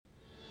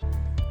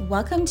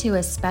Welcome to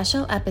a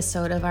special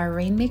episode of our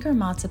Rainmaker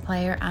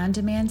Multiplier On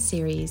Demand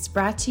series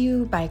brought to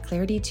you by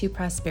Clarity to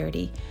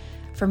Prosperity.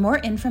 For more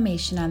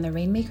information on the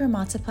Rainmaker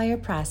Multiplier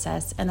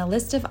process and a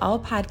list of all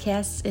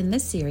podcasts in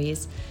this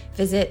series,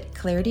 visit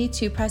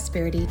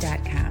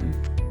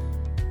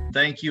claritytoprosperity.com.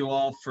 Thank you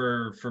all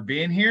for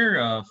being here.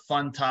 A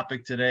fun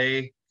topic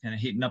today, kind of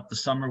heating up the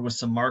summer with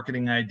some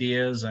marketing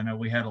ideas. I know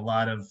we had a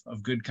lot of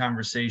good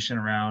conversation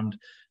around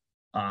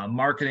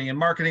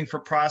marketing for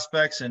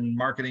prospects and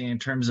marketing in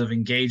terms of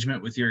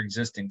engagement with your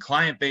existing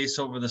client base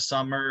over the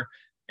summer.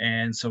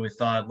 And so we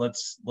thought,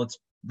 let's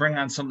bring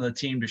on some of the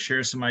team to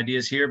share some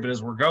ideas here. But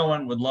as we're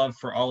going, would love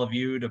for all of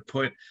you to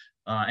put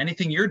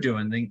anything you're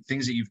doing,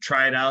 things that you've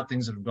tried out,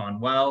 things that have gone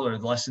well, or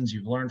lessons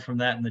you've learned from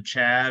that in the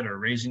chat, or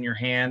raising your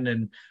hand.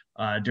 And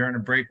during a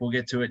break, we'll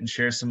get to it and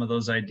share some of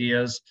those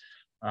ideas.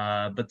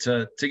 But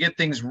to get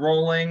things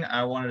rolling,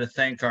 I wanted to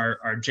thank our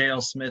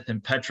JL Smith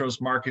and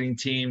Petros marketing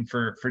team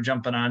for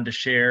jumping on to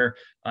share,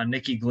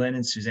 Nikki Glynn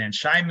and Suzanne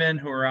Scheiman,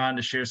 who are on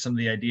to share some of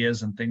the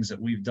ideas and things that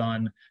we've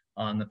done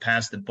in the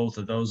past at both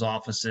of those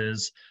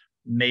offices.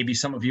 Maybe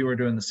some of you are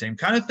doing the same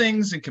kind of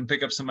things and can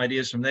pick up some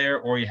ideas from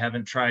there, or you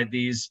haven't tried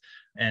these.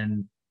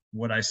 And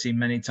what I see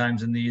many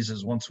times in these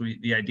is once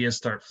the ideas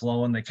start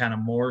flowing, they kind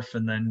of morph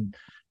and then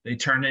they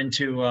turn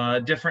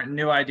into different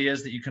new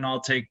ideas that you can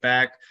all take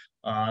back.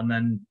 And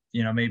then,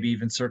 maybe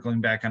even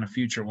circling back on a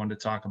future one to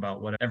talk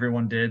about what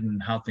everyone did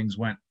and how things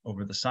went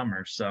over the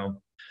summer.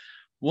 So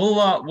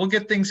we'll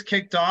get things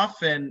kicked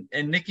off. And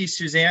Nikki,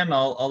 Suzanne,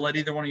 I'll let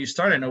either one of you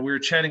start. I know we were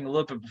chatting a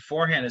little bit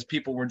beforehand as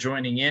people were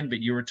joining in, but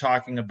you were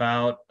talking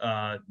about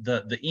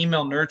the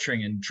email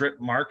nurturing and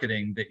drip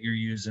marketing that you're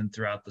using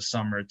throughout the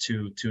summer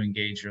to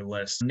engage your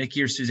list.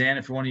 Nikki or Suzanne,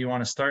 if one of you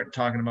want to start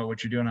talking about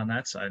what you're doing on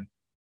that side.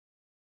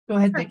 Go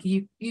ahead,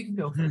 Nikki. You can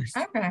go first.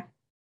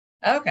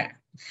 Okay.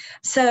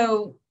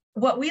 So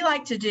what we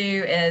like to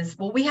do is,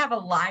 we have a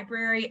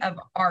library of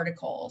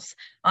articles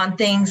on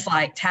things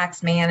like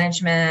tax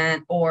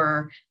management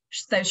or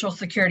social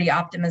security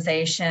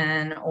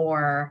optimization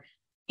or,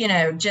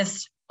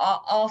 just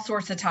all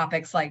sorts of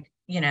topics like,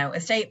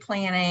 estate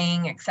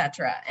planning, et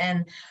cetera.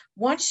 And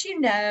once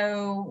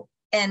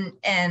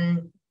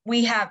and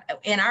we have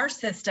in our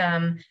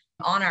system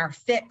on our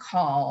fit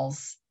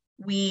calls,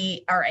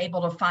 we are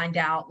able to find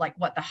out like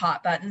what the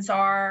hot buttons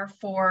are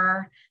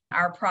for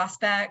our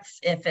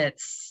prospects. If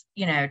it's,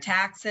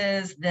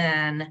 taxes,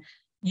 then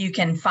you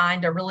can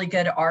find a really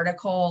good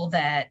article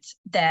that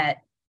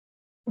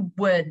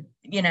would,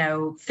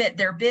 fit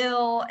their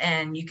bill,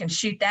 and you can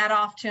shoot that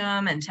off to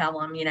them and tell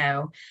them,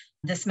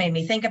 this made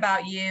me think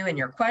about you and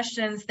your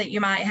questions that you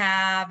might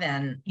have.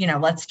 And,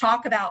 let's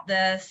talk about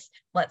this.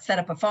 Let's set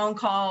up a phone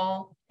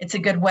call. It's a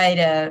good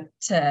way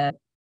to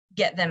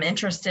get them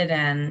interested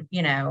in,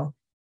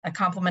 a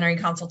complimentary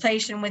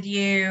consultation with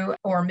you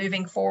or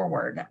moving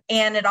forward.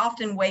 And it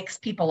often wakes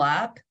people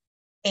up.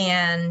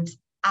 And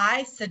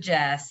I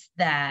suggest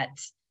that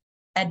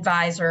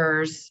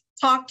advisors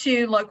talk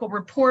to local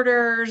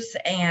reporters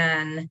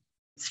and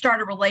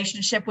start a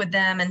relationship with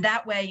them. And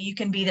that way you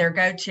can be their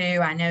go-to.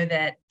 I know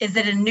that, is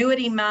it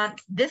annuity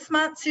month this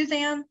month,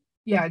 Suzanne?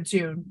 Yeah,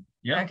 June.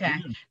 Yeah. Okay.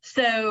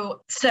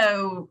 So,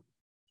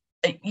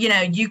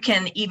 you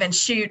can even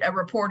shoot a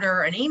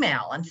reporter an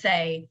email and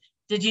say,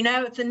 did you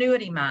know it's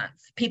annuity month?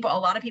 A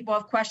lot of people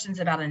have questions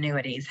about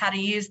annuities, how to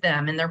use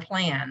them in their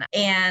plan.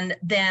 And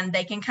then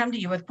they can come to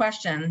you with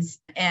questions.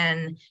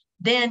 And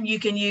then you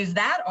can use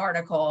that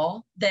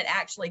article that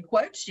actually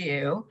quotes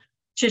you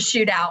to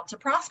shoot out to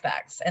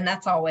prospects. And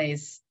that's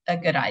always a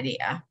good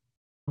idea.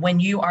 When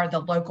you are the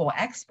local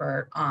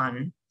expert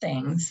on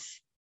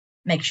things,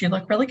 makes you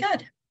look really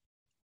good.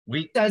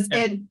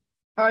 And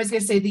I was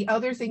going to say, the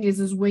other thing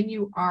is when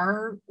you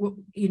are,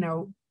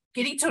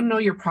 getting to know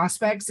your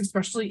prospects,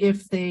 especially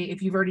if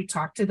you've already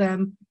talked to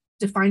them,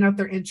 to find out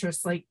their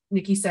interests, like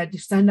Nikki said, to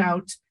send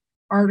out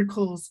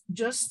articles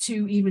just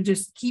to even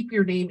just keep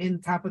your name in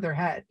the top of their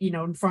head,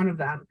 in front of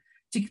them,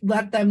 to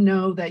let them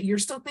know that you're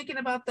still thinking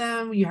about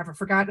them, you haven't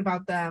forgotten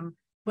about them,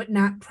 but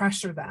not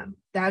pressure them.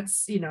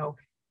 That's,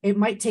 it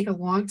might take a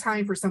long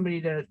time for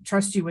somebody to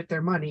trust you with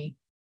their money,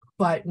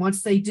 but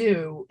once they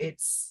do,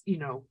 it's,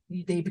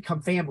 they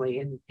become family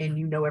and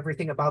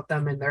everything about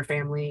them and their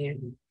family,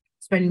 and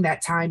spending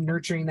that time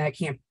nurturing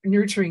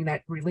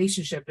that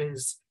relationship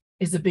is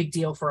a big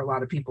deal for a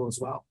lot of people as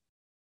well.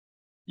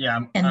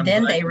 Yeah. And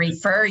then they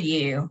refer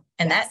you,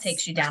 and that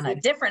takes you down a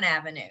different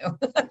avenue.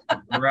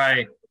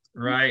 Right.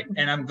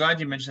 And I'm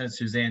glad you mentioned that,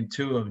 Suzanne,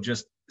 too, of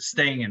just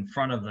staying in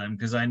front of them,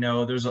 because I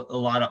know there's a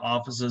lot of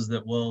offices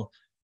that will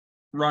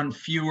run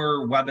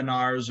fewer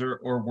webinars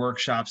or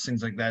workshops,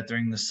 things like that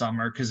during the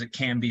summer, because it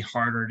can be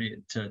harder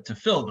to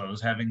fill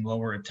those, having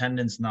lower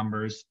attendance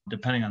numbers,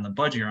 depending on the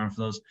budget you're on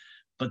for those.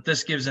 But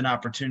this gives an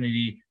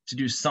opportunity to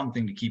do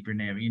something to keep your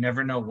name. You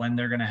never know when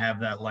they're going to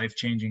have that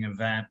life-changing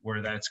event where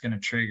that's going to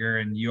trigger,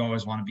 and you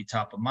always want to be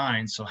top of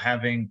mind. So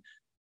having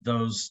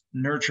those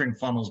nurturing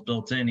funnels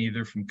built in,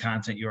 either from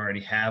content you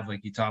already have,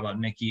 like you talk about,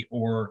 Nikki,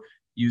 or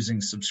using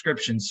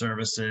subscription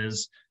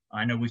services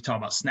I know we've talked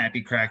about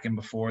Snappy Kraken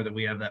before, that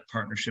we have that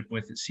partnership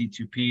with at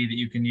C2P that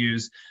you can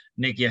use.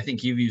 Nikki, I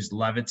think you've used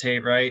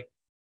Levitate, right?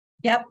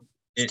 Yep.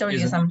 Still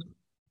use them.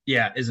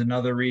 Yeah, is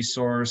another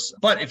resource.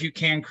 But if you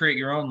can create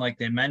your own, like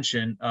they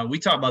mentioned, we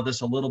talk about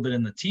this a little bit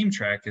in the team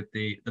track at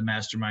the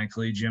Mastermind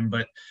Collegium,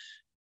 but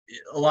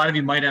a lot of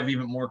you might have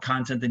even more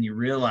content than you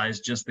realize,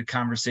 just the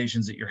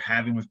conversations that you're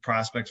having with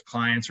prospects,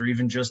 clients, or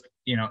even just,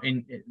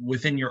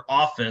 within your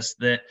office,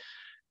 that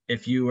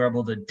if you are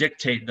able to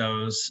dictate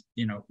those,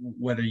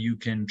 whether you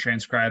can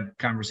transcribe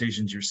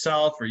conversations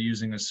yourself or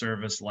using a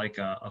service like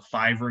a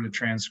Fiverr to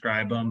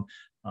transcribe them,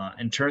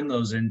 and turn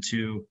those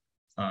into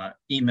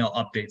email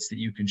updates that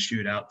you can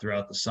shoot out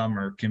throughout the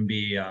summer, can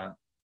be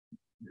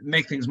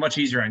make things much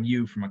easier on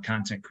you from a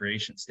content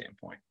creation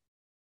standpoint.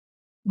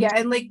 Yeah,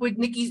 and like with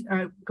Nikki's,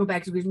 go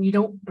back to you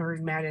don't, or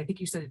Matt, I think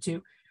you said it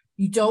too.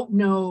 You don't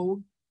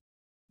know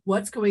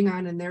what's going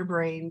on in their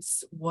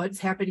brains, what's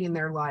happening in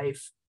their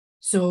life.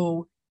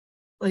 So,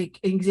 like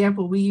an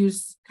example, we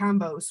use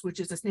Combos, which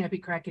is a Snappy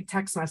Kraken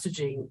text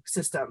messaging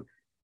system,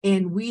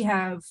 and we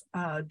have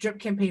a drip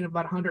campaign of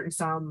about 100 and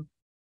some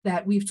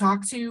that we've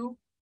talked to.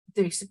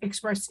 They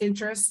expressed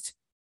interest.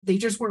 They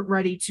just weren't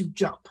ready to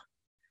jump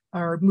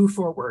or move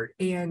forward.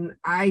 And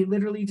I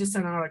literally just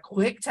sent out a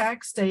quick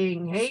text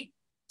saying, hey,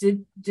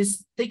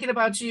 just thinking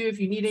about you if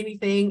you need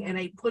anything. And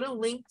I put a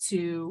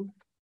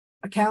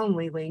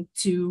Calendly link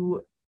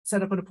to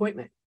set up an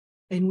appointment.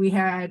 And we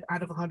had,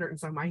 out of 100 and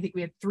some, I think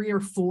we had 3 or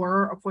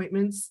 4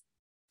 appointments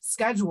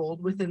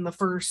scheduled within the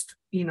first,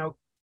 I don't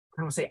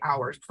want to say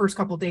hours, first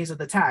couple of days of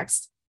the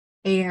text.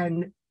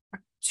 And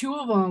 2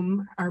 of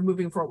them are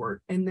moving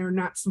forward, and they're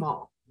not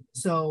small.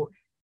 So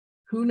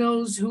who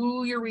knows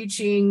who you're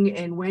reaching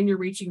and when you're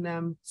reaching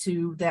them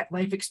to that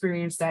life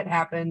experience that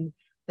happened,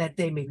 that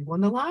they maybe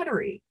won the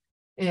lottery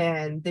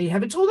and they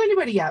haven't told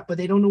anybody yet, but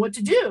they don't know what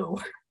to do.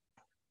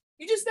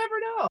 You just never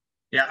know.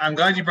 Yeah, I'm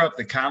glad you brought up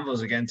the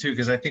combos again too,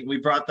 because I think we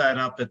brought that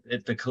up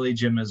at the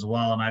Collegium as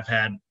well. And I've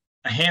had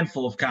a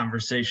handful of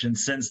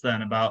conversations since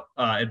then about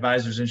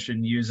advisors interested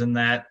in using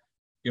that.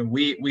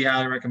 We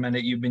highly recommend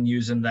it. You've been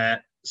using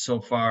that so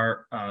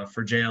far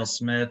for JL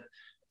Smith.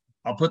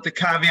 I'll put the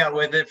caveat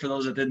with it for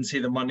those that didn't see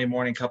the Monday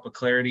morning cup of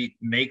clarity.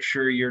 Make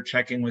sure you're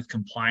checking with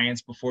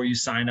compliance before you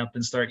sign up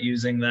and start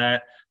using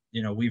that.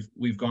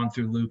 We've gone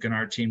through Luke and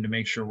our team to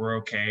make sure we're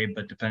okay,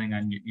 but depending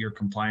on your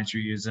compliance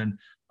you're using,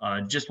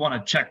 just want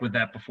to check with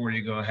that before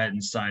you go ahead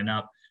and sign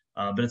up.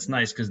 But it's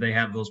nice because they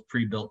have those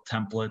pre-built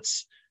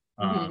templates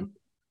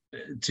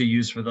to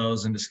use for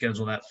those and to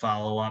schedule that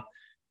follow-up.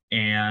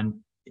 And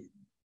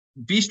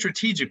be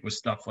strategic with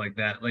stuff like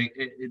that. Like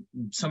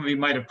some of you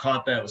might have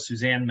caught that what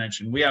Suzanne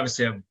mentioned. We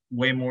obviously have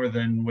way more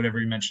than whatever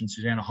you mentioned,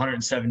 Suzanne,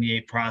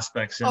 178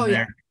 prospects in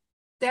there.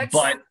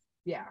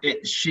 Yeah.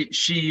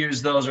 She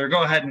used those. Or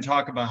go ahead and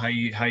talk about how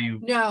you.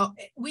 No,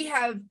 we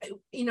have,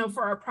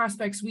 for our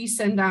prospects, we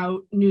send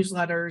out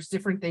newsletters,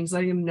 different things,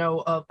 letting them know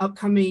of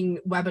upcoming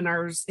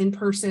webinars,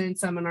 in-person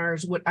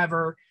seminars,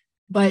 whatever.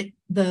 But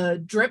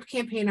the drip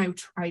campaign I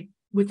tried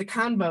with the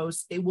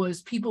Convos, it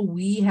was people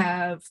we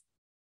have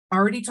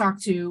already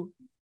talked to,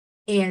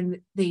 and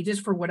they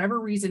just, for whatever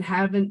reason,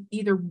 haven't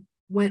either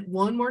went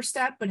one more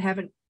step, but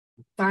haven't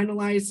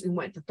finalized and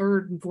went the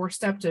 3rd and 4th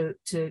step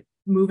to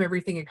move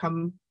everything and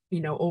come,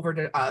 over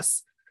to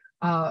us.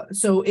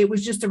 So it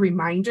was just a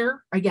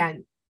reminder,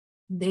 again,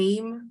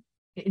 name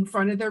in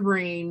front of their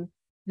brain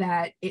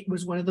that it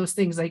was one of those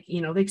things like,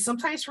 they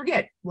sometimes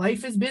forget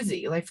life is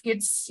busy. Life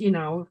gets,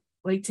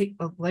 like take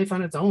life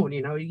on its own,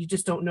 you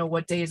just don't know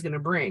what day is going to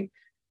bring,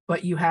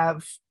 but you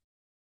have,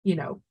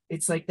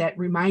 it's like that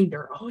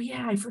reminder. Oh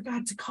yeah, I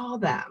forgot to call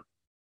them.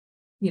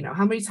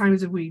 How many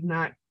times have we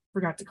not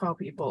forgot to call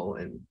people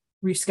and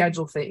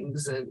reschedule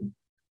things and,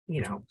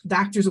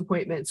 doctor's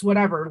appointments,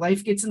 whatever,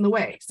 life gets in the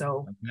way.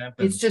 So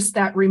it's just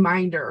that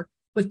reminder.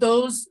 But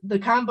the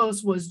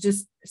Combos was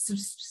just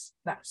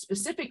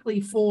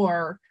specifically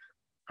for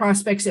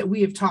prospects that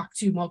we have talked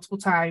to multiple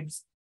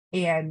times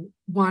and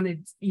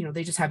wanted,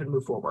 they just haven't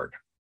moved forward.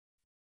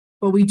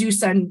 But we do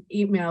send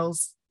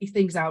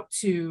things out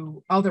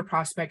to other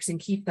prospects and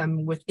keep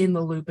them within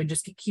the loop and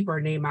just keep our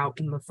name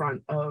out in the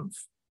front of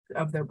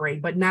their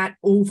brain, but not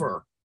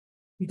over.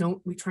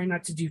 We try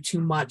not to do too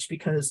much,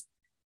 because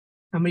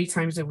how many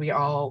times have we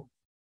all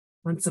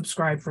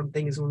unsubscribe from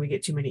things when we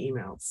get too many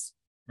emails?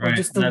 Right. Or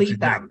just delete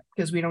them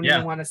because we don't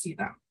even want to see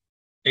them.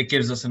 It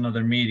gives us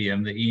another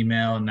medium, the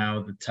email, and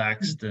now the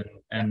text,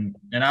 and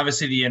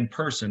obviously the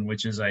in-person,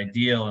 which is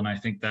ideal. And I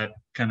think that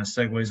kind of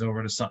segues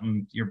over to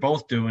something you're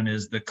both doing,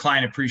 is the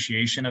client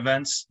appreciation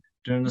events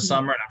during the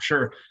summer. And I'm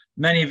sure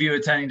many of you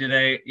attending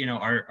today,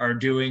 are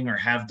doing or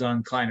have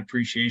done client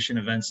appreciation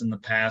events in the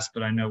past,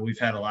 but I know we've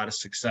had a lot of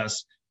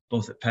success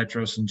both at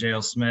Petros and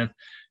JL Smith.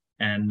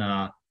 And,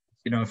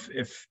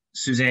 if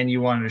Suzanne, you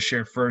wanted to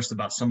share first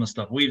about some of the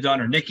stuff we've done,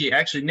 or Nikki,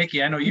 I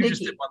know you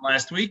just did one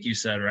last week, you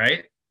said,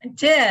 right?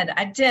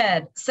 I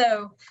did.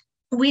 So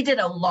we did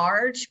a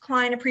large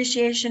client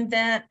appreciation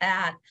event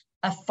at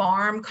a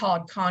farm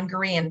called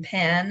Congaree and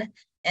Penn,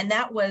 and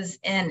that was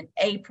in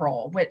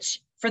April, which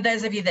for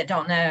those of you that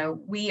don't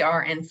know, we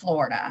are in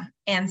Florida.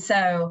 And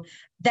so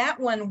that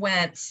one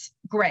went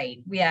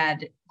great. We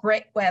had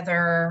great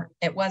weather.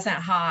 It wasn't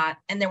hot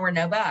and there were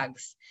no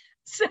bugs.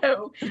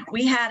 So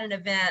we had an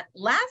event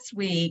last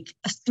week,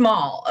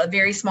 a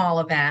very small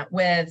event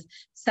with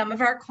some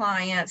of our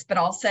clients, but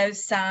also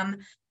some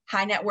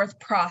high net worth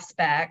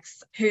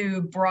prospects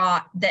who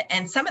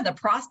and some of the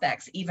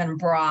prospects even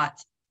brought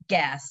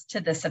guests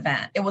to this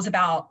event.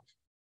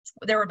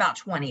 There were about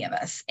 20 of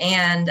us,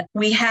 and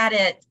we had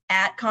it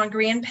at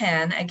Congaree and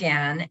Penn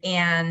again,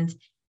 and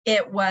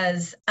it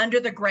was under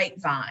the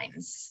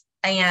grapevines.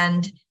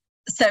 And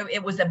so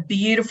it was a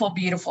beautiful,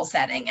 beautiful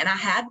setting. And I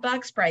had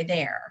bug spray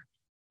there.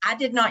 I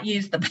did not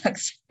use the bug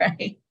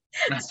spray.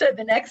 So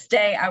the next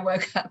day I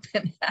woke up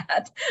and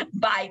had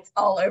bites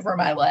all over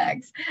my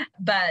legs,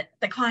 but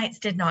the clients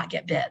did not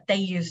get bit. They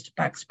used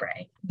bug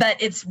spray, but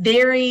it's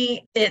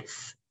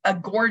a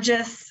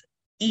gorgeous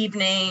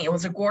evening. It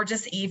was a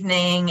gorgeous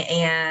evening,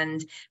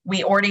 and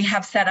we already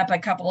have set up a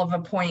couple of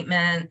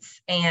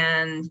appointments,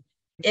 and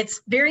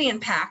it's very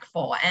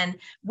impactful. And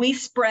we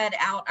spread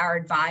out our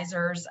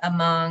advisors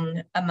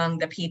among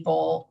the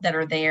people that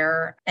are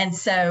there. And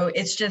so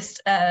it's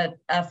just a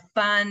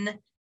fun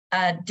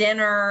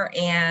dinner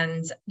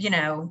and,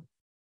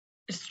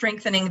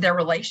 strengthening their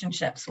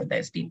relationships with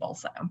those people.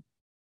 So.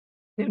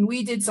 And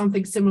we did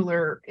something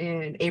similar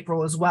in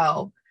April as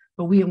well,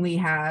 but we only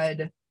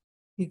had, I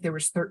think there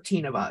was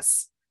 13 of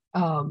us.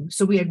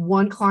 So we had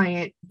one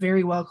client,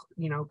 very well,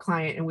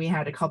 client, and we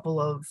had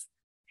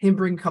him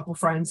bring a couple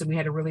friends, and we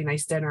had a really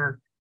nice dinner,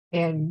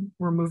 and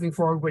we're moving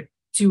forward with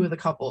 2 of the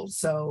couples.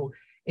 So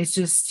it's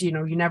just, you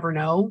never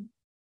know,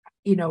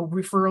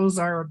 referrals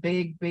are a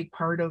big, big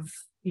part of,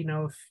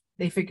 if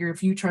they figure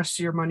if you trust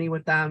your money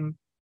with them,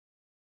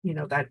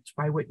 that's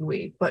why wouldn't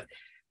we? But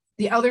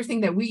the other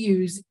thing that we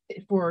use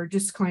for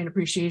just client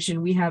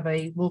appreciation, we have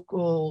a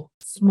local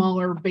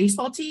smaller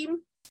baseball team,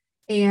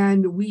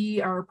 and we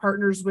are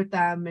partners with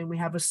them, and we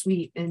have a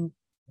suite. And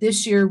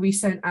this year we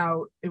sent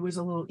out, it was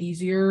a little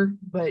easier,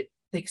 but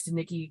thanks to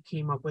Nikki,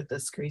 came up with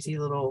this crazy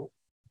little,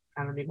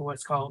 I don't even know what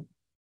it's called,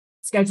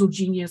 Schedule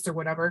Genius or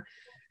whatever.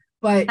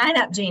 But Sign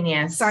Up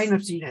Genius.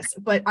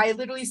 But I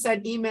literally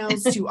sent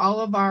emails to all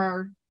of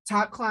our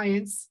top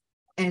clients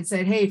and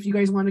said, hey, if you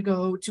guys want to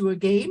go to a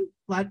game,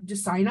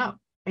 just sign up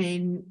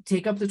and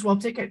take up the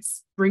 12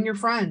 tickets, bring your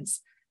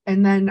friends.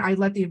 And then I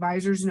let the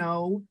advisors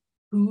know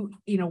who,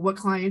 what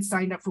clients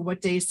signed up for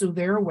what days, so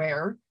they're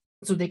aware,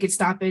 so they could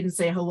stop in and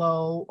say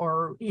hello,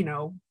 or,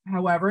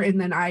 however.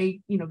 And then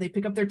they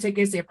pick up their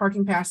tickets, they have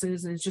parking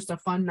passes, and it's just a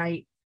fun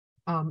night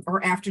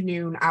or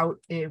afternoon out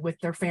with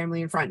their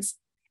family and friends.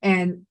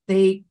 And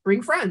they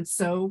bring friends.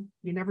 So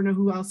you never know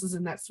who else is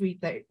in that suite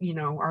that,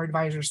 our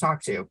advisors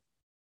talk to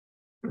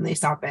when they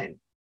stop in.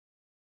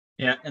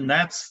 Yeah. And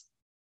that's,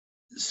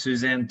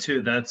 Suzanne,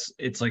 too,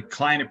 it's like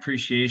client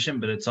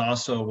appreciation, but it's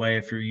also a way,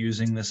 if you're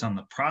using this on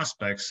the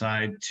prospect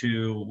side,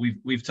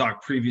 we've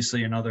talked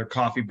previously in other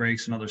coffee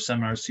breaks and other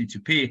seminars,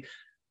 C2P,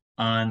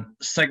 on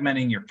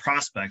segmenting your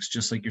prospects,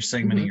 just like you're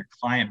segmenting your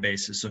client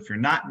bases. So if you're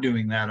not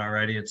doing that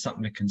already, it's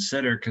something to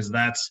consider, because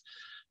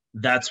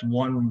that's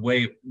one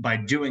way. By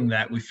doing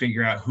that, we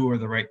figure out who are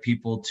the right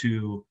people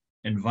to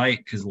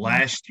invite. Because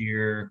last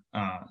year,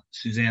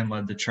 Suzanne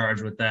led the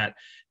charge with that,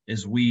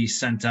 is we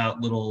sent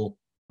out little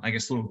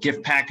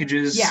gift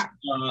packages,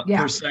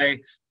 per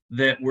se,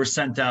 that were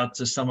sent out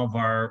to some of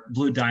our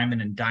Blue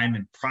Diamond and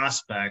Diamond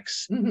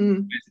prospects,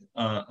 with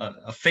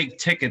a fake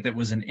ticket that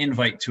was an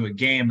invite to a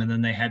game. And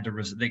then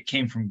they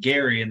came from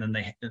Gary. And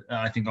then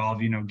I think all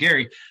of you know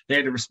Gary, they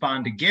had to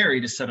respond to Gary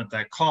to set up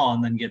that call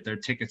and then get their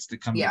tickets to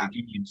come to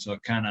the game. So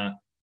it kind of.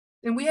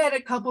 And we had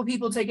a couple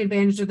people take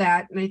advantage of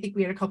that. And I think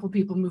we had a couple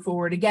people move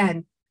forward.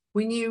 Again,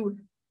 when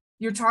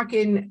you're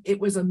talking, it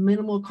was a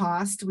minimal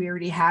cost. We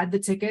already had the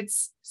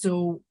tickets.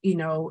 So,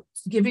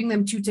 giving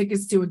them 2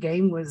 tickets to a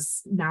game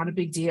was not a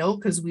big deal,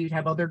 because we'd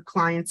have other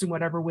clients and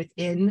whatever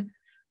within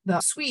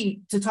the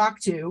suite to talk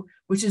to,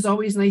 which is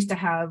always nice to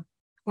have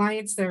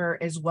clients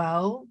there as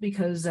well,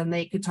 because then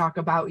they could talk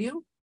about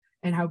you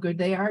and how good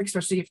they are,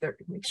 especially if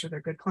make sure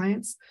they're good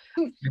clients.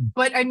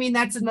 But I mean,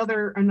 that's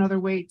another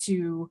way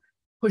to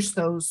push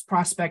those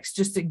prospects.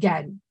 Just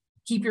again,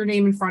 keep your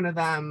name in front of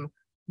them,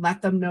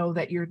 let them know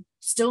that you're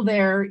still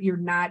there. You're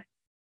not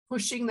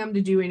pushing them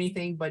to do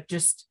anything, but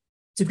just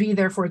to be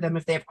there for them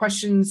if they have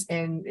questions,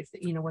 and if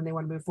when they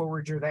want to move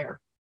forward, you're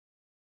there.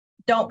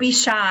 Don't be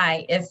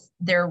shy if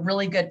they're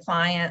really good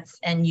clients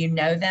and you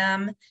know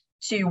them,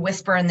 to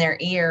whisper in their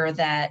ear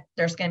that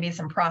there's going to be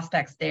some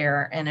prospects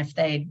there, and if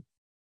they'd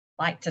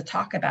like to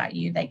talk about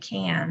you, they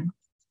can.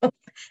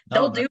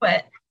 They'll do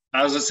it.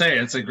 I was gonna say,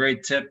 it's a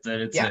great tip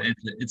that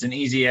it's an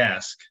easy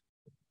ask.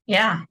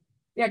 Yeah,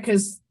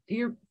 because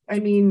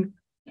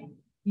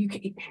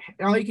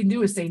all you can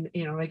do is say,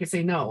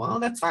 say no. Well,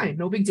 that's fine.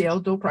 No big deal.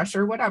 No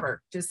pressure,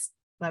 whatever. Just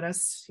let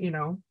us,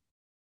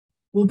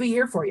 we'll be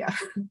here for you.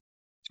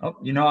 Oh,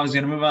 I was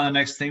going to move on to the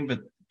next thing, but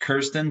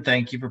Kirsten,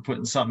 thank you for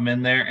putting something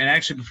in there. And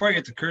actually, before I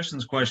get to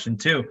Kirsten's question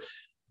too,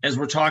 as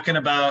we're talking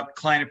about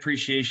client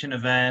appreciation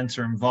events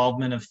or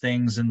involvement of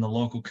things in the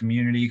local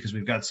community, because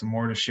we've got some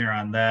more to share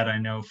on that, I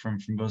know from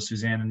both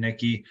Suzanne and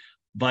Nikki.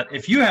 But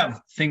if you have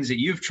things that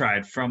you've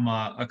tried from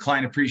a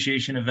client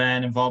appreciation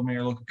event, involvement in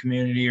your local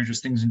community, or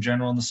just things in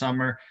general in the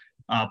summer,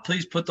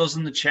 please put those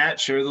in the chat,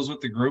 share those with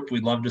the group.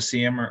 We'd love to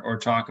see them or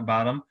talk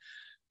about them.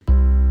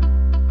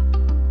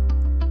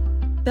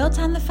 Built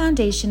on the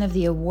foundation of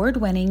the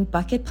award-winning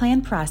bucket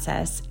plan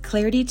process,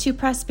 Clarity to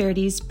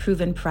Prosperity's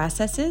proven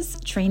processes,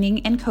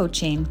 training, and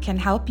coaching can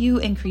help you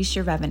increase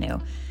your revenue.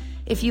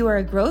 If you are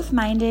a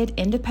growth-minded,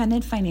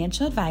 independent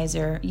financial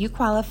advisor, you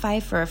qualify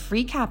for a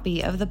free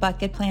copy of the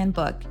Bucket Plan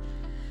book.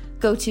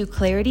 Go to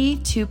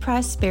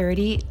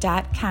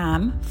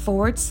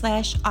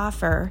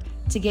claritytoprosperity.com/offer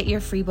to get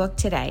your free book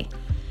today.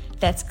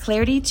 That's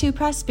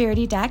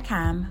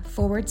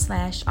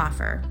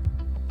claritytoprosperity.com/offer.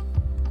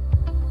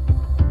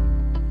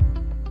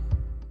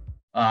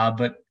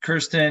 But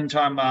Kirsten,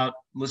 talking about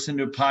listening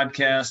to a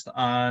podcast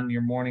on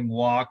your morning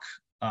walk.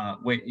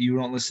 Wait, you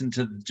don't listen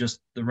to just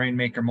the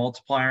Rainmaker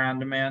Multiplier on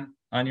demand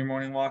on your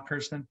morning walk,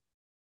 Kirsten?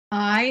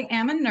 I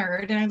am a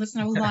nerd and I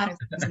listen to a lot of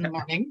things in the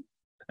morning.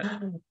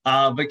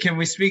 But can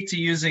we speak to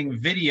using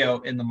video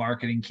in the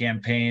marketing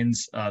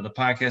campaigns? The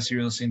podcast you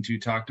were listening to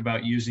talked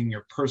about using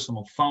your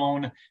personal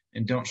phone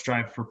and don't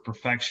strive for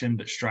perfection,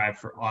 but strive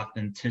for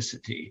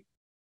authenticity.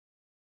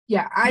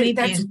 Yeah,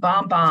 that's used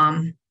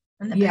bomb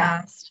in the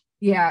past.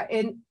 Yeah,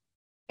 and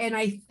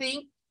I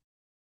think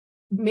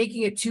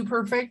making it too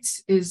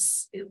perfect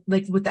is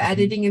like with the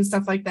editing and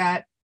stuff like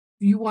that.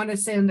 If you want to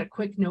send a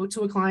quick note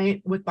to a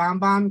client with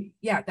bomb,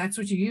 yeah, that's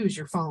what you use,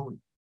 your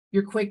phone,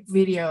 your quick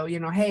video,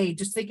 hey,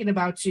 just thinking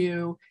about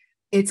you.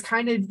 It's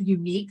kind of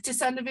unique to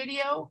send a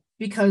video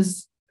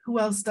because who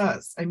else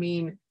does? I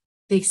mean,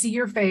 they see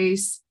your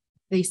face,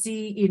 they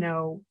see,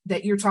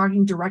 that you're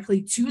talking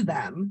directly to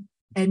them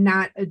and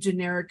not a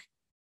generic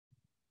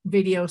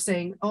video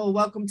saying, oh,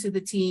 welcome to the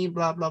team,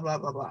 blah, blah, blah,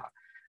 blah, blah.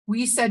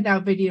 We send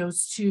out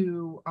videos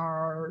to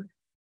our,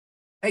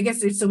 I guess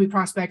there'd still be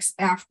prospects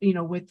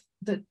after, with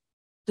the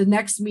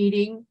next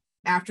meeting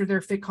after their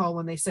fit call,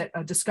 when they set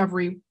a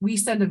discovery, we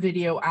send a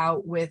video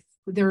out with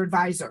their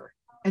advisor,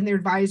 and their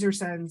advisor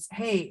sends,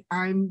 hey,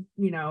 I'm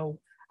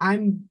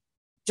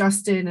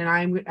Justin and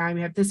I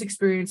have this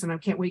experience and I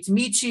can't wait to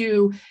meet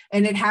you.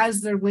 And it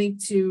has their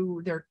link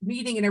to their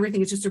meeting and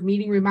everything. It's just a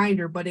meeting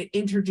reminder, but it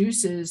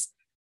introduces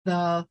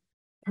the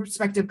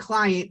prospective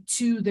client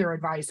to their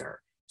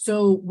advisor.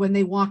 So when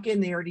they walk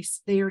in, they already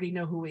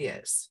know who he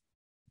is.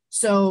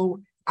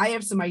 So I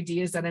have some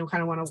ideas that I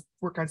kind of want to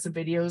work on some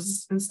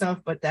videos and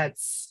stuff, but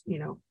that's,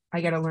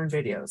 I got to learn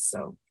videos.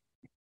 So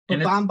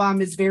but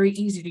bomb is very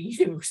easy to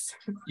use.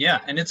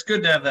 Yeah. And it's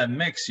good to have that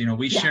mix.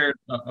 We shared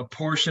a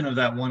portion of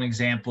that one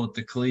example at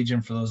the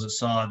Collegian for those that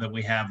saw that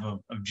we have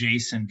of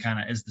Jason kind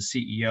of as the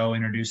CEO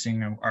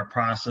introducing our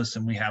process.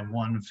 And we have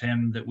one of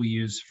him that we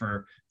use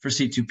for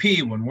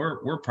C2P when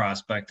we're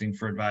prospecting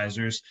for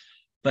advisors.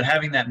 But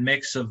having that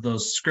mix of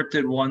those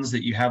scripted ones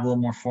that you have a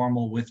little more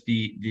formal with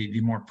the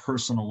more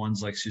personal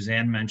ones, like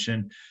Suzanne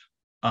mentioned.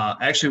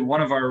 Actually,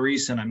 one of our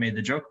recent, I made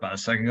the joke about a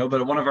second ago,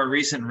 but one of our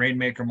recent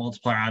Rainmaker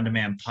Multiplier On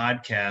Demand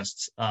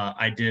podcasts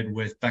I did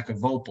with Becca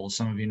Vopel.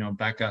 Some of you know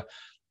Becca,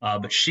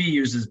 but she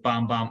uses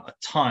bomb a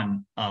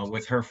ton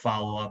with her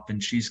follow-up,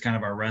 and she's kind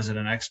of our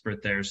resident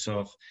expert there.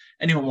 So if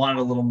anyone wanted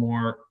a little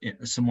more,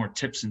 some more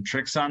tips and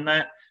tricks on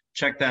that,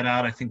 check that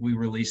out. I think we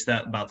released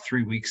that about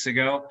 3 weeks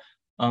ago.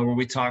 Where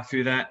we talk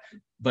through that.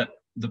 But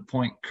the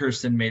point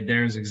Kirsten made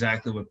there is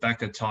exactly what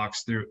Becca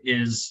talks through,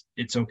 is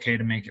it's okay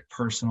to make it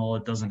personal.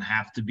 It doesn't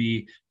have to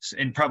be,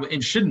 and probably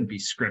it shouldn't be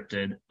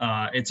scripted.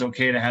 It's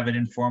okay to have it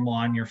informal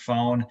on your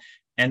phone.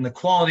 And the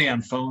quality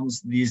on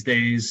phones these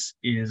days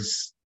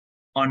is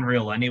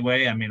unreal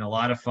anyway. I mean, a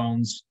lot of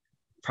phones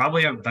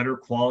probably have better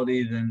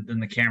quality than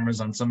the cameras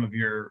on some of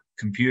your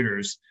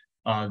computers.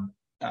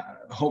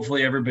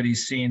 Hopefully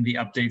everybody's seen the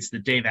updates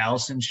that Dave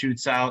Allison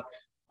shoots out.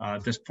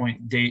 At this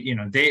point,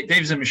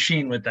 Dave's a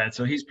machine with that.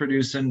 So he's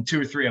producing 2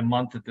 or 3 a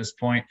month at this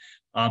point.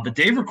 But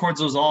Dave records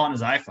those all on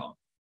his iPhone.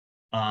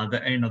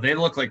 They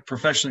look like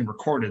professionally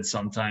recorded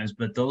sometimes,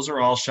 but those are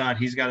all shot.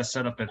 He's got a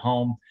setup at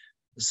home.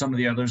 Some of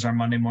the others, our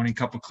Monday Morning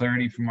Cup of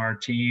Clarity from our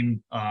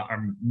team,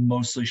 are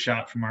mostly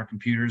shot from our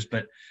computers,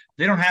 but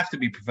they don't have to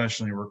be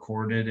professionally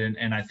recorded.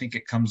 And I think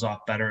it comes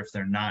off better if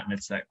they're not, and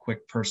it's that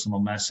quick personal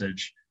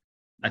message.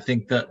 I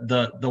think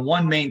the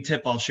one main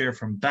tip I'll share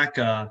from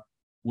Becca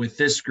with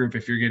this group,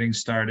 if you're getting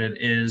started,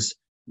 is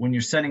when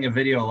you're sending a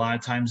video, a lot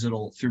of times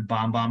through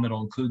bomb,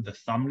 it'll include the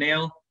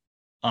thumbnail,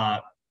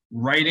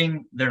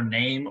 writing their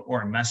name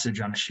or a message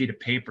on a sheet of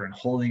paper and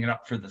holding it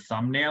up for the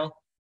thumbnail.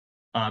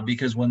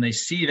 Because when they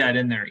see that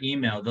in their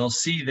email, they'll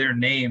see their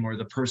name or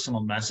the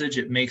personal message.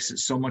 It makes it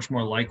so much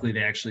more likely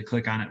they actually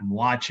click on it and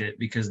watch it,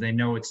 because they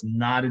know it's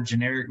not a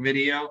generic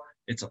video,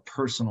 it's a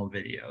personal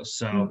video.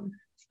 So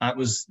that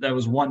was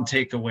one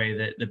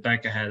takeaway that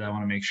Becca had. I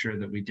want to make sure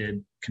that we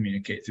did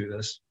communicate through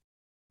this.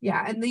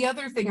 Yeah. And the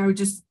other thing I would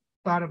just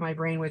thought of my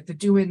brain with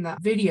doing the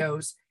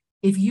videos,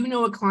 if you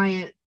know a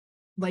client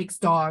likes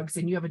dogs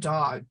and you have a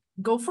dog,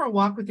 go for a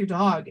walk with your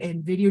dog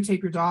and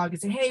videotape your dog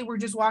and say, hey, we're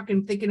just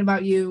walking, thinking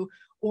about you.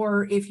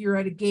 Or if you're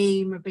at a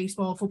game of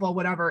baseball, football,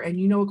 whatever, and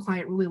you know a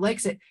client really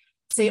likes it,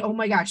 say, oh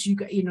my gosh,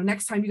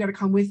 next time you got to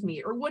come with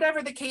me, or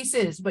whatever the case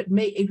is. But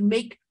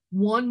make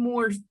one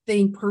more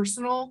thing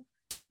personal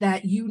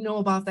that you know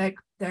about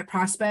that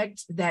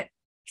prospect that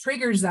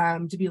triggers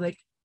them to be like,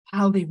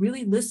 how they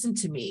really listen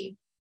to me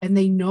and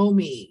they know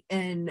me.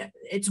 And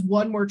it's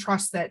one more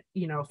trust that,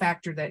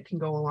 factor that can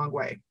go a long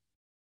way.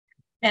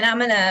 And I'm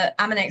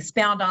gonna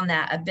expound on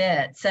that a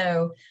bit.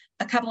 So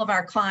a couple of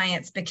our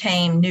clients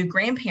became new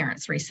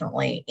grandparents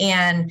recently,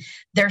 and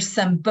there's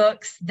some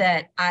books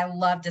that I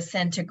love to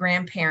send to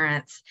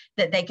grandparents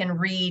that they can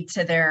read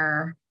to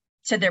their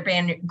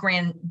brand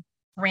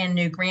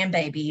new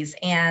grandbabies.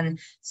 And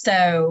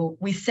so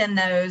we send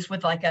those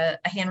with like a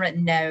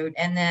handwritten note.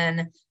 And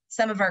then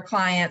some of our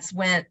clients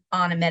went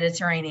on a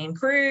Mediterranean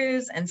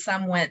cruise, and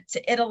some went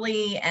to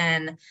Italy.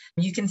 And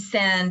you can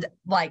send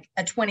like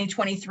a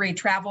 2023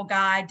 travel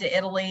guide to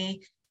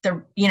Italy,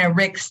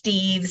 Rick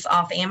Steves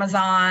off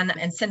Amazon,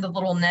 and send a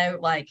little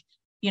note like,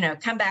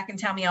 come back and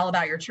tell me all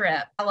about your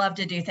trip. I love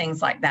to do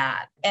things like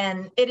that.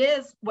 And it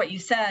is what you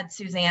said,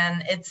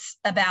 Suzanne. It's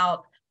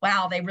about,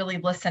 wow, they really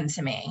listen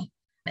to me.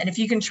 And if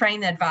you can train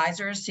the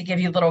advisors to give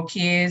you little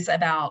cues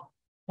about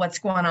what's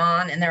going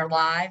on in their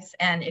lives,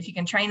 and if you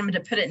can train them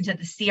to put it into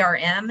the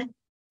CRM,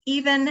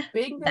 even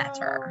Bingo.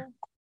 better.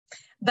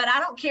 But I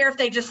don't care if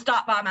they just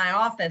stop by my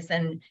office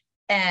and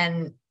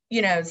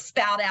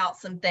spout out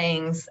some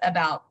things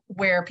about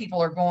where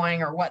people are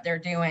going or what they're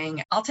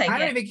doing. I'll take it. I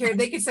don't even care.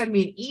 They can send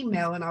me an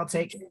email and I'll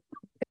take it.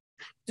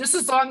 Just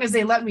as long as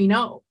they let me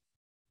know.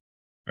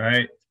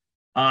 Right.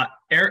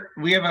 Eric,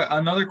 we have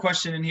another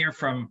question in here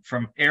from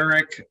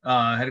Eric.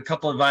 Had a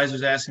couple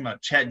advisors asking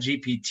about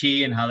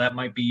ChatGPT and how that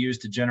might be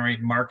used to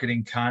generate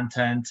marketing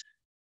content.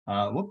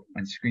 My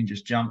screen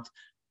just jumped.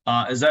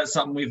 Is that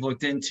something we've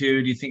looked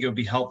into? Do you think it would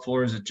be helpful,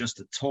 or is it just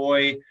a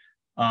toy?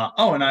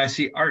 And I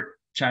see Art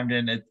chimed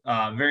in. It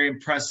very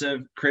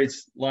impressive,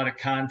 creates a lot of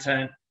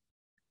content.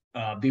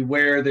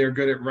 Beware, they're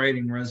good at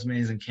writing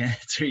resumes and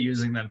candidates are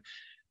using them.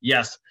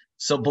 Yes.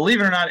 So believe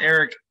it or not,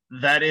 Eric,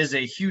 that is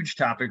a huge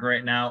topic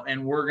right now,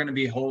 and we're going to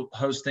be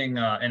hosting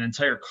an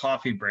entire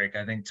coffee break,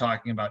 I think,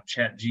 talking about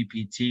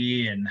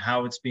ChatGPT and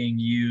how it's being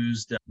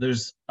used.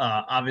 There's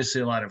obviously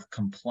a lot of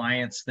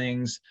compliance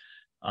things.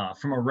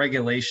 From a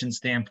regulation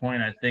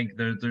standpoint, I think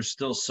there's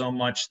still so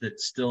much that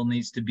still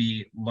needs to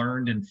be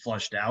learned and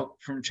flushed out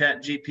from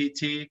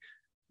ChatGPT.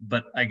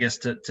 But I guess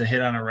to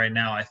hit on it right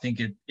now, I think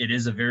it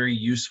is a very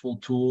useful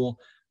tool.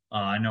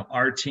 I know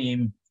our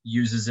team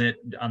uses it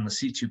on the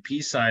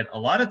C2P side. A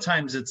lot of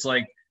times it's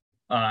like,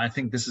 I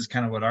think this is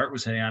kind of what Art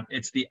was hitting on.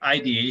 It's the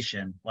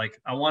ideation. Like,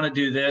 I want to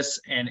do this,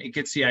 and it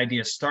gets the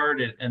idea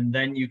started, and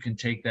then you can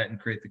take that and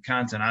create the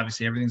content.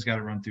 Obviously, everything's got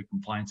to run through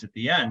compliance at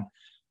the end,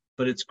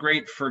 but it's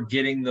great for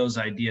getting those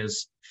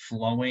ideas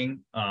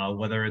flowing,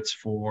 whether it's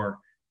for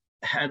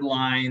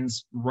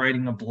headlines,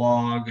 writing a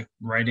blog,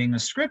 writing a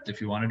script if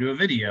you want to do a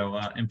video,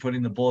 and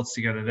putting the bullets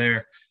together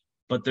there.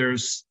 But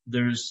there's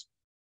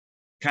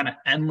kind of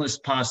endless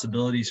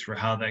possibilities for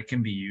how that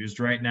can be used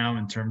right now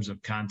in terms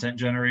of content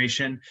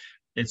generation.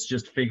 It's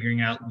just figuring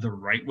out the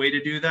right way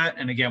to do that.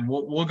 And again,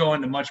 we'll go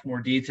into much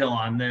more detail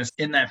on this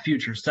in that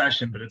future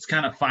session, but it's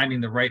kind of finding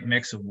the right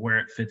mix of where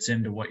it fits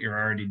into what you're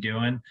already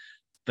doing.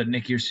 But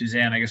Nikki or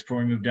Suzanne, I guess before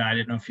we moved on, I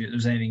didn't know if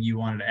there's anything you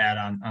wanted to add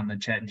on the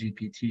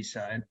ChatGPT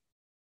side.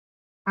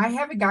 I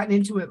haven't gotten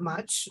into it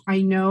much.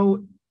 I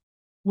know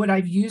what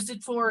I've used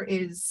it for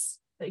is,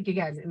 like,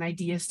 again, an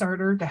idea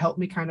starter to help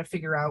me kind of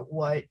figure out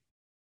what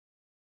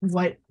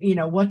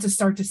to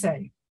start to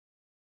say.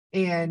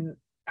 And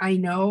I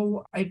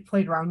know I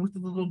played around with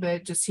it a little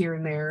bit just here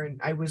and there. And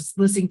I was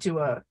listening to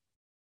a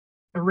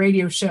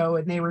radio show,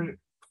 and they were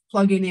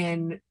plugging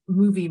in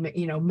movie,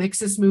 mix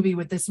this movie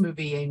with this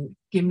movie and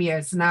give me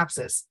a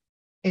synopsis.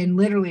 And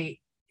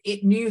literally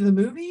it knew the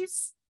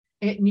movies,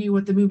 it knew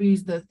what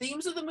the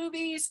themes of the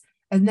movies,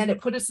 and then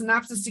it put a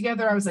synopsis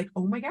together. I was like,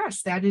 oh my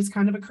gosh, that is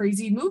kind of a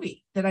crazy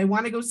movie that I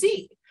want to go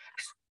see.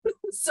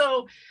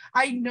 So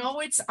I know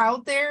it's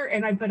out there,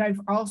 but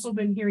I've also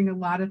been hearing a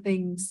lot of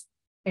things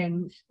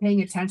and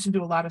paying attention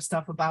to a lot of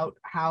stuff about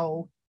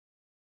how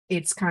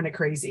it's kind of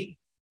crazy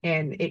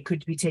and it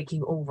could be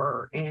taking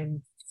over,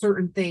 and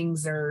certain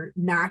things are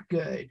not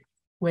good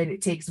when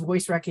it takes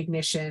voice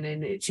recognition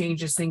and it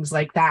changes things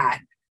like that.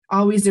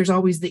 There's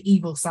always the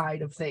evil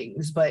side of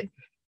things, but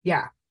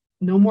yeah,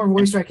 no more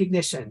voice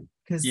recognition,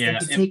 because they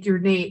can take your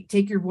name,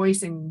 take your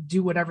voice, and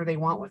do whatever they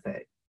want with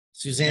it.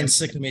 Suzanne's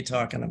sick of me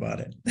talking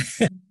about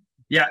it.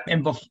 Yeah,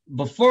 and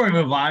before we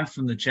move on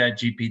from the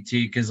ChatGPT,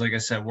 because like I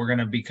said, we're going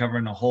to be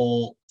covering a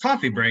whole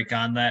coffee break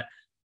on that.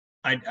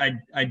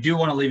 I do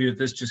want to leave you with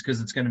this, just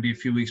because it's going to be a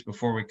few weeks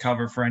before we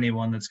cover, for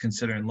anyone that's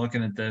considering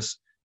looking at this,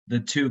 the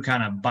two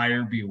kind of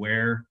buyer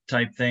beware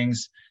type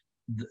things.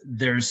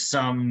 There's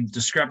some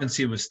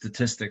discrepancy with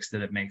statistics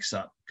that it makes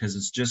up, because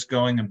it's just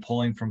going and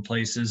pulling from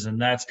places. And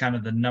that's kind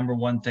of the number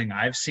one thing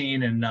I've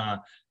seen in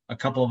a a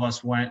couple of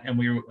us went and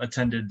we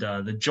attended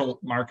the Jolt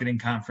marketing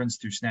conference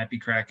through Snappy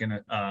Kraken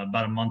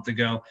about a month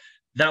ago.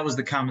 That was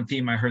the common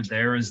theme I heard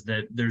there, is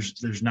that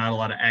there's not a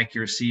lot of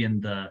accuracy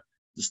in the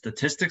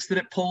statistics that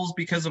it pulls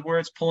because of where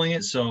it's pulling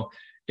it. So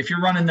if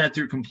you're running that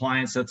through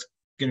compliance, that's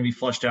going to be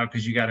flushed out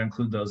because you got to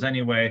include those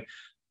anyway.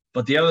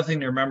 But the other thing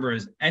to remember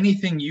is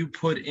anything you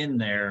put in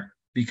there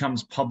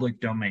becomes public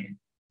domain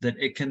that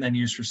it can then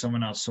use for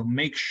someone else. So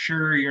make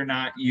sure you're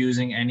not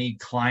using any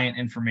client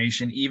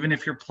information, even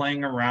if you're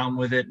playing around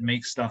with it,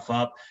 make stuff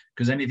up,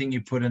 because anything you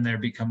put in there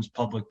becomes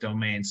public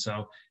domain.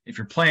 So if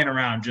you're playing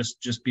around,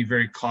 just be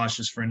very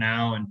cautious for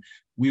now. And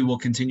we will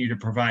continue to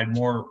provide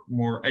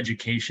more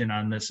education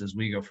on this as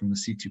we go from the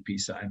C2P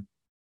side.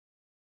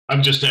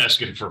 I'm just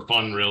asking for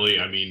fun, really.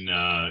 I mean,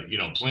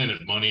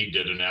 Planet Money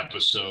did an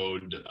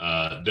episode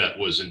that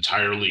was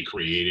entirely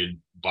created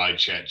by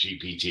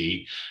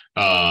ChatGPT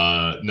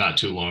not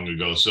too long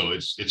ago. So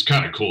it's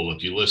kind of cool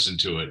if you listen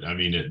to it. I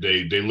mean,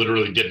 they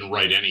literally didn't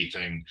write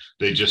anything.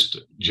 They just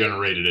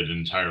generated it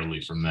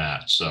entirely from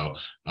that. So,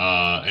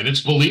 and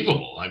it's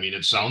believable. I mean,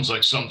 it sounds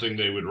like something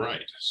they would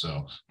write.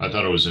 So I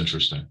thought it was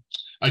interesting.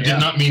 I did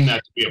not mean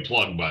that to be a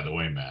plug, by the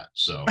way, Matt.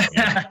 So,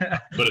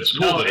 but it's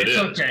cool that it is.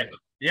 Okay.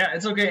 Yeah,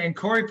 it's okay. And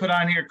Corey put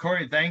on here,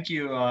 Corey, thank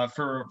you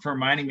for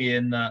reminding me.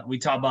 And we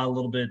talked about a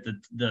little bit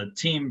the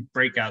team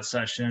breakout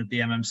session at the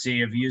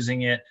MMC of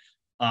using it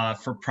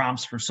for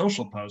prompts for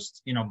social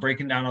posts,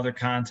 breaking down other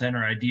content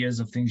or ideas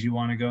of things you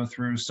want to go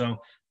through. So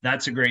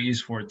that's a great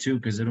use for it too,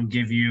 because it'll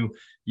give you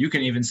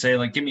can even say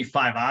like, give me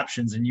 5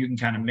 options, and you can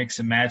kind of mix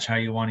and match how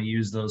you want to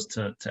use those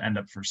to end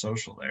up for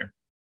social there.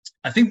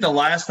 I think the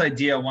last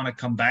idea I want to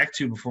come back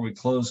to before we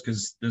close,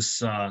 because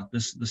this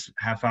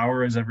half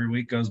hour, as every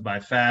week, goes by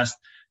fast.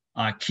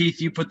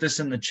 Keith, you put this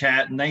in the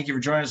chat, and thank you for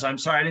joining us. I'm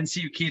sorry I didn't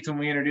see you, Keith, when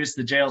we introduced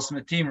the JL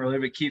Smith team earlier,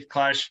 but Keith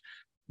Clash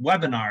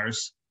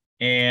webinars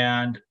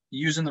and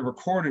using the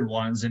recorded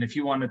ones. And if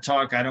you want to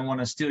talk, I don't want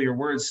to steal your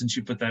words since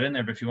you put that in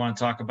there, but if you want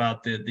to talk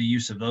about the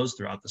use of those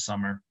throughout the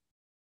summer.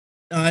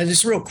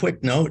 Just a real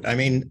quick note. I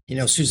mean,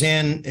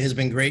 Suzanne has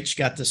been great. She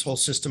got this whole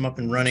system up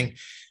and running.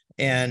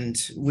 And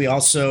we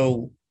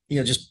also,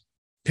 just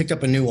picked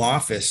up a new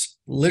office,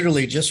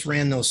 literally just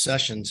ran those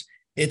sessions.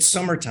 It's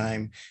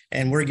summertime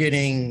and we're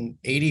getting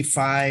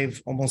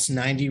 85, almost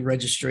 90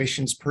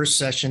 registrations per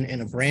session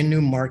in a brand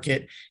new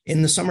market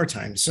in the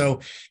summertime. So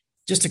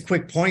just a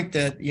quick point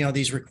that,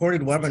 these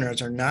recorded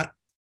webinars are not,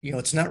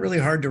 it's not really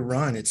hard to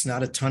run. It's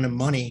not a ton of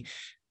money,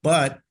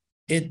 but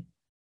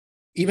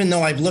even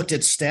though I've looked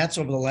at stats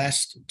over the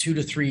last 2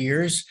 to 3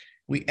 years,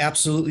 we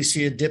absolutely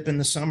see a dip in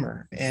the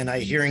summer. And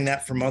I'm hearing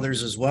that from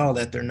others as well,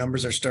 that their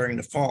numbers are starting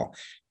to fall.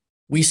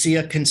 We see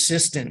a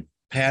consistent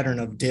pattern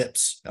of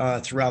dips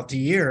throughout the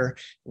year.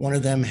 One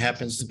of them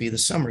happens to be the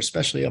summer,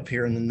 especially up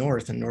here in the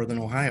north in northern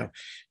Ohio.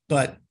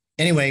 But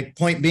anyway,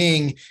 point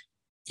being,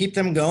 keep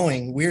them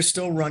going. We're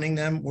still running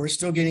them. We're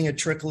still getting a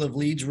trickle of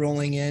leads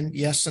rolling in.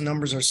 Yes, the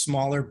numbers are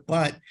smaller,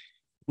 but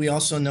we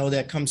also know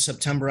that come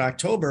September,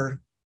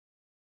 October,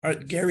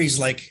 Gary's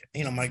like,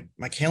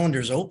 my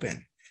calendar's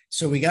open.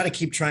 So we got to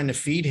keep trying to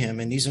feed him,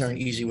 and these are an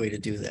easy way to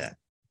do that.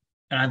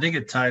 And I think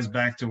it ties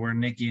back to where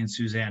Nikki and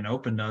Suzanne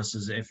opened us,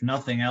 is if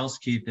nothing else,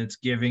 Keith, it's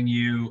giving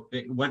you,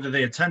 whether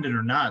they attended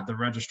or not, the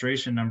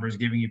registration number is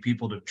giving you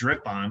people to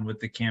drip on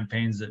with the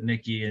campaigns that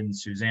Nikki and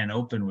Suzanne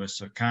opened with.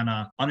 So kind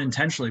of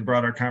unintentionally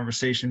brought our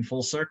conversation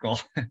full circle.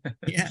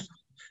 Yeah.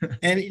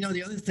 And,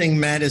 the other thing,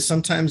 Matt, is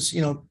sometimes,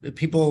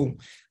 people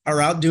are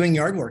out doing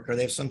yard work or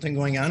they have something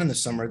going on in the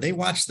summer. They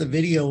watch the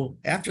video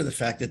after the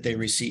fact that they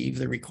receive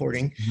the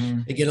recording.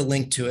 Mm-hmm. They get a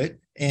link to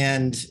it.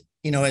 And,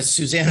 as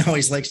Suzanne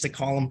always likes to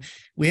call them,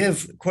 we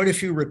have quite a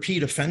few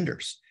repeat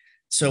offenders.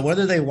 So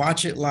whether they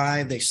watch it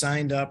live, they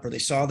signed up, or they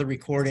saw the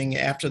recording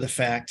after the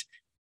fact,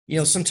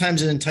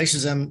 sometimes it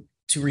entices them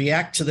to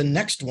react to the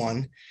next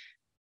one.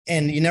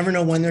 And you never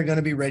know when they're going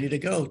to be ready to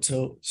go.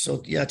 So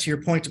yeah, to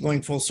your point,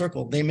 going full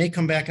circle, they may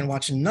come back and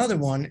watch another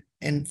one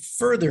and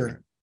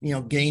further,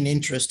 gain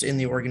interest in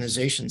the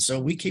organization. So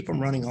we keep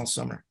them running all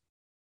summer.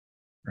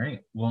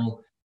 Great.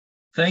 Well,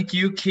 thank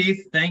you,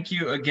 Keith. Thank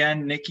you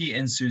again, Nikki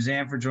and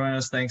Suzanne, for joining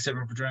us. Thanks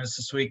everyone for joining us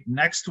this week.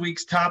 Next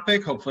week's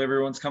topic, hopefully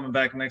everyone's coming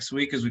back next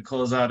week as we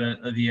close out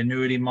the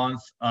annuity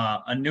month,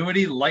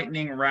 annuity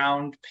lightning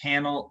round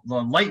panel,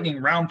 the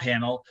lightning round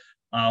panel.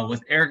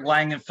 With Eric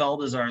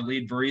Langenfeld as our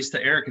lead barista.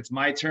 Eric, it's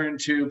my turn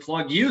to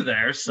plug you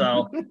there.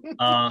 So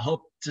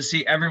hope to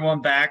see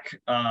everyone back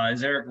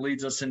as Eric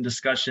leads us in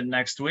discussion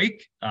next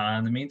week.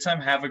 In the meantime,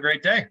 have a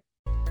great day.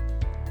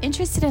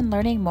 Interested in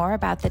learning more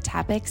about the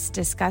topics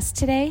discussed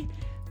today?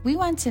 We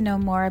want to know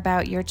more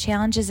about your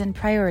challenges and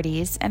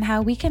priorities and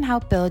how we can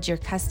help build your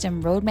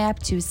custom roadmap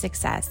to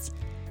success.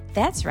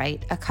 That's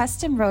right, a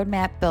custom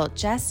roadmap built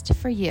just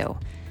for you.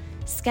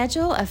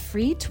 Schedule a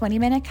free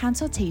 20-minute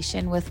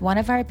consultation with one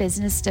of our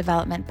business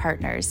development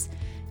partners.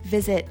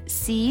 Visit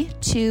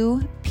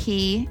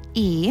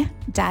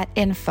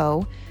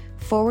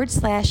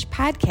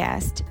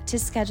c2pe.info/podcast to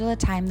schedule a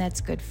time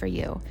that's good for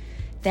you.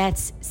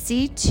 That's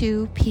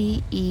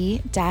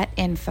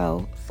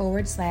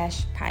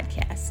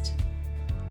c2pe.info/podcast.